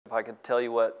If I could tell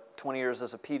you what 20 years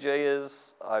as a PJ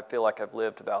is, I feel like I've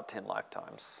lived about 10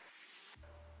 lifetimes.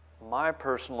 My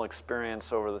personal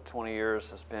experience over the 20 years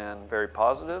has been very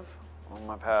positive.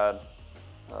 I've had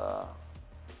a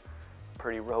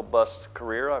pretty robust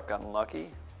career. I've gotten lucky.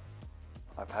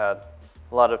 I've had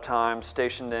a lot of time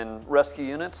stationed in rescue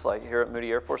units, like here at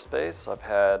Moody Air Force Base. I've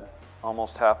had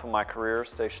almost half of my career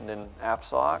stationed in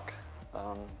APSOC.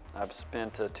 I've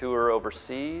spent a tour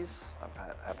overseas.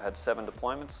 I've had 7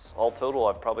 deployments. All total,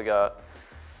 I've probably got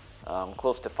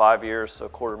close to 5 years, so a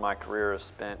quarter of my career is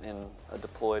spent in a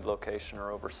deployed location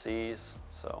or overseas.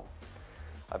 So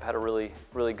I've had a really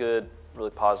good, really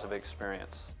positive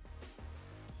experience.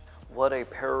 What a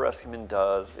pararescueman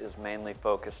does is mainly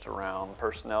focused around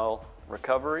personnel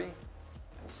recovery,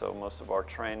 and so most of our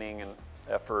training and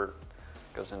effort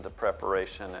goes into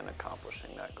preparation and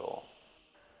accomplishing that goal.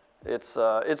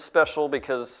 It's special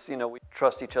because, you know, we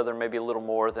trust each other maybe a little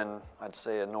more than I'd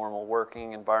say a normal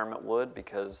working environment would,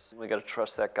 because we got to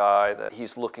trust that guy that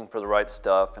he's looking for the right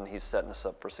stuff and he's setting us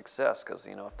up for success, because,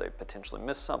 you know, if they potentially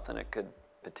miss something, it could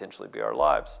potentially be our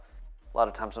lives. A lot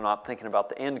of times I'm not thinking about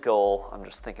the end goal, I'm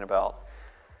just thinking about,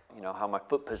 you know, how my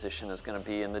foot position is going to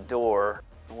be in the door.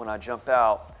 When I jump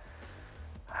out,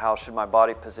 how should my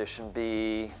body position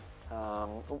be?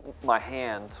 My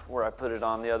hand, where I put it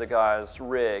on the other guy's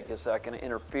rig, is that going to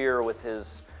interfere with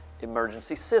his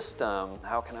emergency system?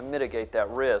 How can I mitigate that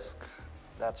risk?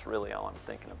 That's really all I'm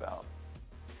thinking about.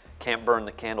 Can't burn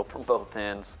the candle from both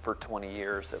ends for 20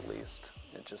 years at least.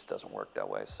 It just doesn't work that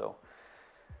way. So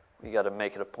we got to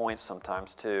make it a point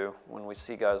sometimes too. When we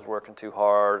see guys working too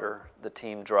hard or the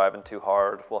team driving too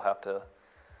hard, we'll have to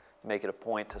make it a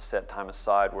point to set time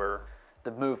aside where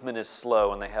the movement is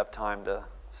slow and they have time to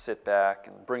sit back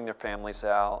and bring their families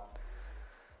out,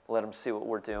 let them see what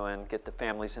we're doing, get the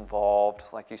families involved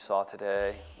like you saw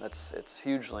today. It's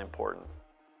hugely important.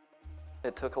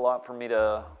 It took a lot for me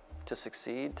to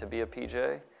succeed, to be a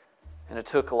PJ, and it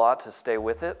took a lot to stay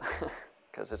with it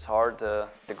because it's hard to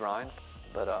grind,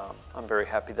 but I'm very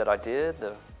happy that I did.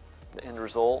 The end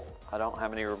result, I don't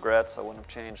have any regrets. I wouldn't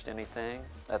have changed anything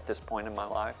at this point in my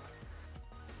life.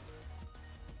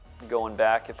 Going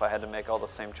back, if I had to make all the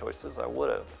same choices, I would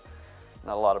have.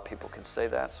 Not a lot of people can say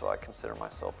that, so I consider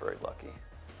myself very lucky.